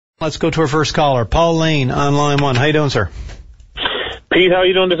Let's go to our first caller, Paul Lane on line 1. How you doing, sir? Pete, how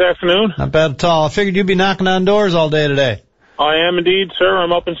you doing this afternoon? Not bad at all. I figured you'd be knocking on doors all day today. I am indeed, sir.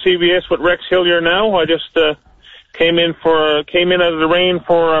 I'm up in CVS with Rex Hillier now. I just came in out of the rain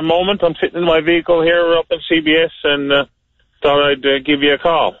for a moment. I'm sitting in my vehicle here up in CVS and thought I'd give you a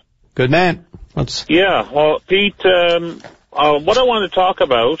call. Good man. Yeah, well, Pete, what I wanted to talk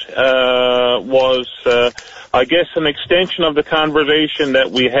about was, I guess, an extension of the conversation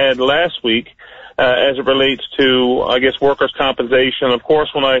that we had last week as it relates to, I guess, workers' compensation. Of course,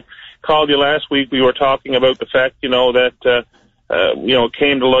 when I called you last week, we were talking about the fact, that, it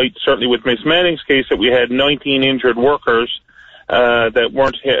came to light, certainly with Miss Manning's case, that we had 19 injured workers that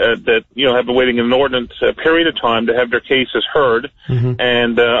weren't, have been waiting an inordinate period of time to have their cases heard. Mm-hmm.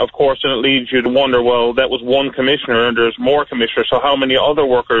 And, of course, then it leads you to wonder, well, that was one commissioner and there's more commissioners, so how many other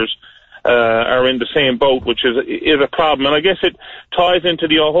workers are in the same boat, which is a problem. And I guess it ties into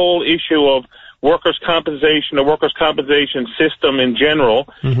the whole issue of workers' compensation, the workers' compensation system in general,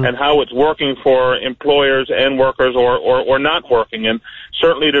 mm-hmm. and how it's working for employers and workers or not working. And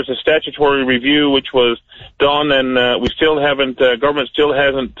certainly there's a statutory review which was done, and government still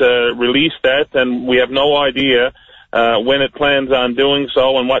hasn't released that, and we have no idea when it plans on doing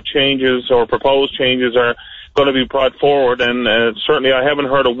so and what changes or proposed changes are going to be brought forward. And certainly I haven't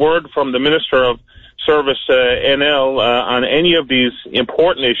heard a word from the Minister of Service NL on any of these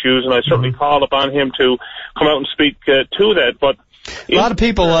important issues, and I certainly called upon him to come out and speak to that. But a lot of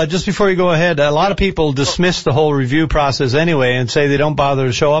people, just before you go ahead, a lot of people dismiss the whole review process anyway and say they don't bother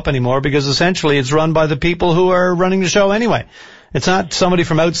to show up anymore because essentially it's run by the people who are running the show anyway. It's not somebody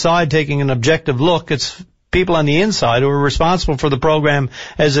from outside taking an objective look. It's people on the inside who are responsible for the program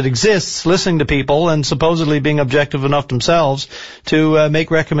as it exists, listening to people and supposedly being objective enough themselves to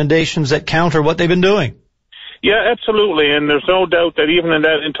make recommendations that counter what they've been doing. Yeah, absolutely. And there's no doubt that even in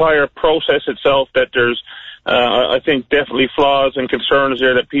that entire process itself that there's, I think, definitely flaws and concerns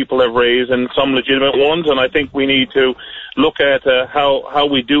there that people have raised, and some legitimate ones, and I think we need to look at how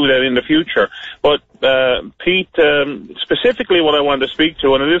we do that in the future. But, Pete, specifically what I wanted to speak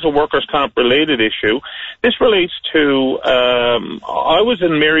to, and it is a workers' comp related issue, this relates to, I was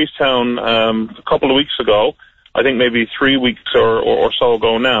in Marystown a couple of weeks ago, I think maybe 3 weeks or so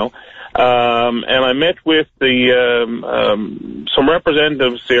ago now, and I met with some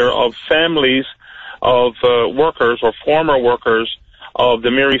representatives there of families of workers or former workers of the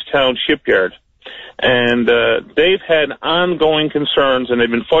Marystown Shipyard. And they've had ongoing concerns, and they've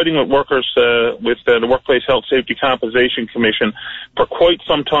been fighting with workers with the Workplace Health Safety Compensation Commission for quite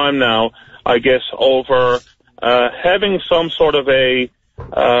some time now, I guess, over having some sort of a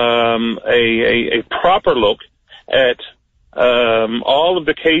proper look at all of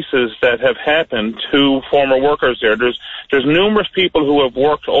the cases that have happened to former workers there. There's numerous people who have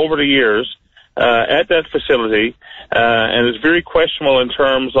worked over the years at that facility, and it's very questionable in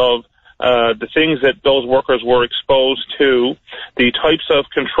terms of the things that those workers were exposed to, the types of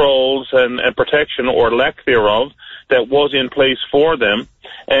controls and protection or lack thereof that was in place for them.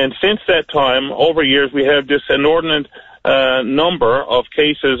 And since that time, over years, we have this inordinate number of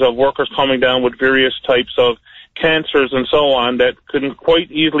cases of workers coming down with various types of cancers and so on that couldn't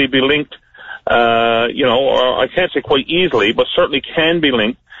quite easily be linked, or I can't say quite easily, but certainly can be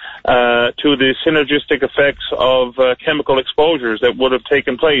linked to the synergistic effects of chemical exposures that would have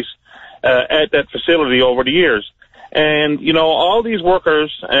taken place at that facility over the years. And, all these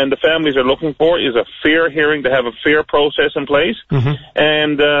workers and the families are looking for is a fair hearing, to have a fair process in place. Mm-hmm.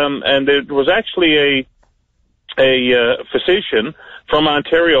 And there was actually a physician from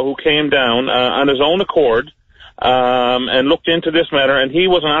Ontario who came down on his own accord and looked into this matter, and he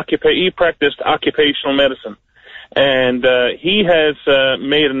practiced occupational medicine. And he has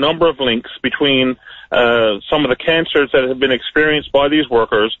made a number of links between some of the cancers that have been experienced by these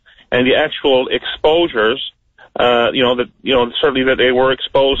workers and the actual exposures, certainly that they were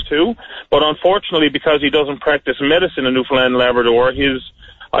exposed to. But unfortunately, because he doesn't practice medicine in Newfoundland and Labrador, they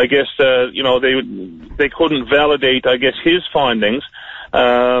couldn't validate, his findings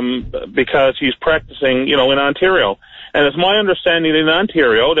because he's practicing, in Ontario. And it's my understanding in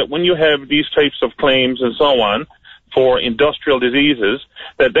Ontario that when you have these types of claims and so on for industrial diseases,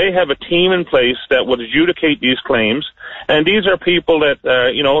 that they have a team in place that would adjudicate these claims. And these are people that,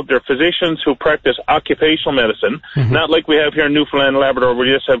 they're physicians who practice occupational medicine, mm-hmm. not like we have here in Newfoundland and Labrador where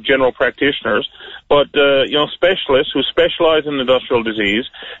we just have general practitioners, but, specialists who specialize in industrial disease.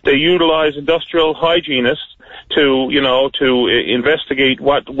 They utilize industrial hygienists to investigate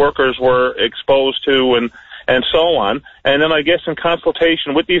what workers were exposed to and so on. And then I guess in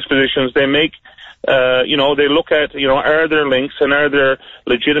consultation with these physicians, they make they look at, are there links and are there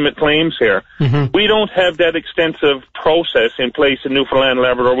legitimate claims here? Mm-hmm. We don't have that extensive process in place in Newfoundland and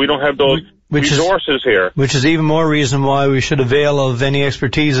Labrador. We don't have those resources here. Which is even more reason why we should avail of any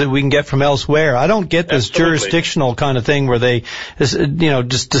expertise that we can get from elsewhere. I don't get this jurisdictional kind of thing where they,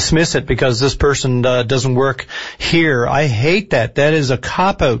 just dismiss it because this person doesn't work here. I hate that. That is a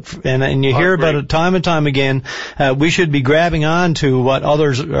cop-out, and you hear about it time and time again. We should be grabbing on to what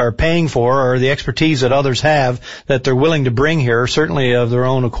others are paying for or the expertise that others have that they're willing to bring here, certainly of their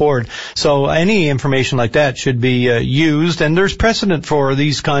own accord. So any information like that should be used, and there's precedent for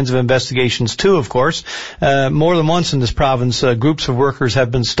these kinds of investigations too, of course. More than once in this province, groups of workers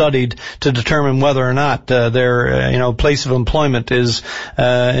have been studied to determine whether or not their place of employment is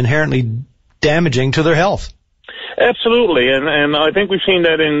inherently damaging to their health. Absolutely, and I think we've seen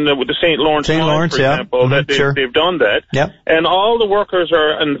that with the St. Lawrence, for example, that they've done that. Yep. And all the workers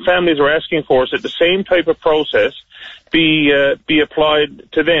and families are asking for is that the same type of process be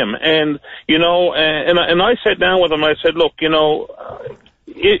applied to them. And and I sat down with them. I said, look,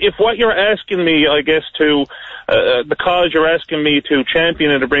 if what you're asking me, I guess, the cause you're asking me to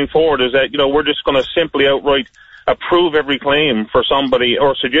champion and to bring forward is that, we're just going to simply outright approve every claim for somebody,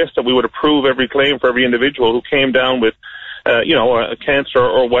 or suggest that we would approve every claim for every individual who came down with, a cancer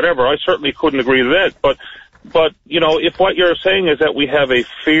or whatever, I certainly couldn't agree to that. But, if what you're saying is that we have a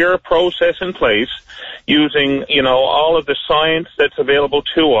fair process in place, using, all of the science that's available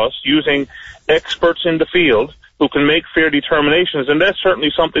to us, using experts in the field, who can make fair determinations, and that's certainly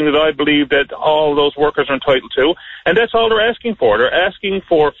something that I believe that all those workers are entitled to, and that's all they're asking for. They're asking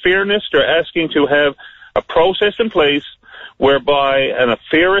for fairness. They're asking to have a process in place whereby a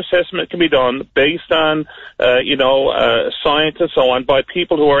fair assessment can be done based on, science and so on by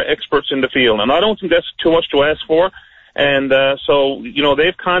people who are experts in the field. And I don't think that's too much to ask for. And so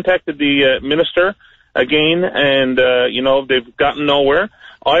they've contacted the minister again, and they've gotten nowhere.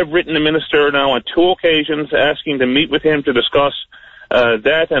 I've written the minister now on 2 occasions asking to meet with him to discuss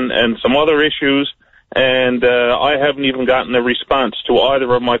that and some other issues, and I haven't even gotten a response to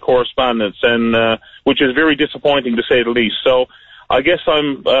either of my correspondence, and which is very disappointing to say the least. So I guess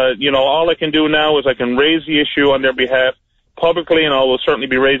I'm, all I can do now is I can raise the issue on their behalf publicly, and I will certainly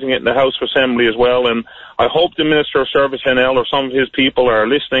be raising it in the House of Assembly as well. And I hope the Minister of Service NL or some of his people are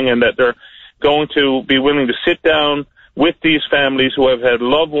listening, and that they're going to be willing to sit down with these families who have had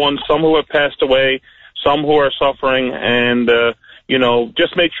loved ones, some who have passed away, some who are suffering, and,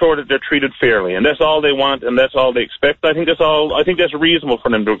 just make sure that they're treated fairly. And that's all they want, and that's all they expect. I think that's reasonable for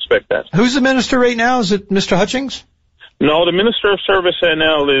them to expect that. Who's the minister right now? Is it Mr. Hutchings? No, the Minister of Service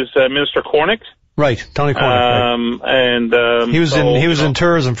NL is Minister Cornick. Right, Tony Cornick. He was in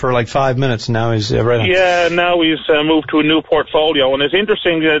tourism for like 5 minutes, and now he's right on. Yeah, now he's moved to a new portfolio, and it's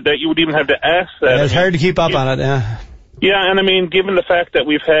interesting that you would even have to ask that. Yeah, it's hard to keep up on it, yeah. Yeah, and given the fact that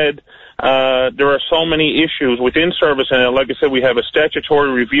we've had, there are so many issues within service, and like I said, we have a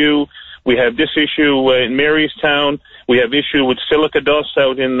statutory review, we have this issue in Marystown, we have issue with silica dust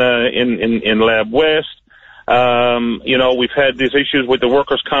out in Lab West, we've had these issues with the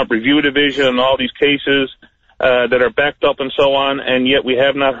Workers' Comp Review Division and all these cases that are backed up and so on, and yet we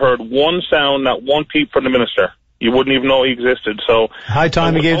have not heard one sound, not one peep from the minister. You wouldn't even know he existed. So high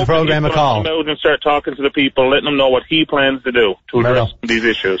time he gave the program a call. And start talking to the people, letting them know what he plans to do to address these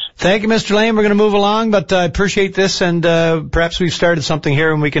issues. Thank you, Mr. Lane. We're going to move along, but I appreciate this, and perhaps we've started something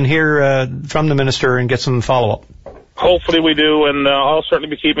here, and we can hear from the minister and get some follow-up. Hopefully we do, and I'll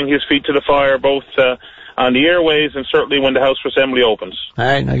certainly be keeping his feet to the fire, both on the airways and certainly when the House of Assembly opens. All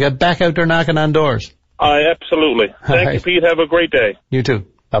right, I got back out there knocking on doors. Absolutely. Thank you, Pete. Have a great day. You too.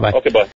 Bye-bye. Okay, bye.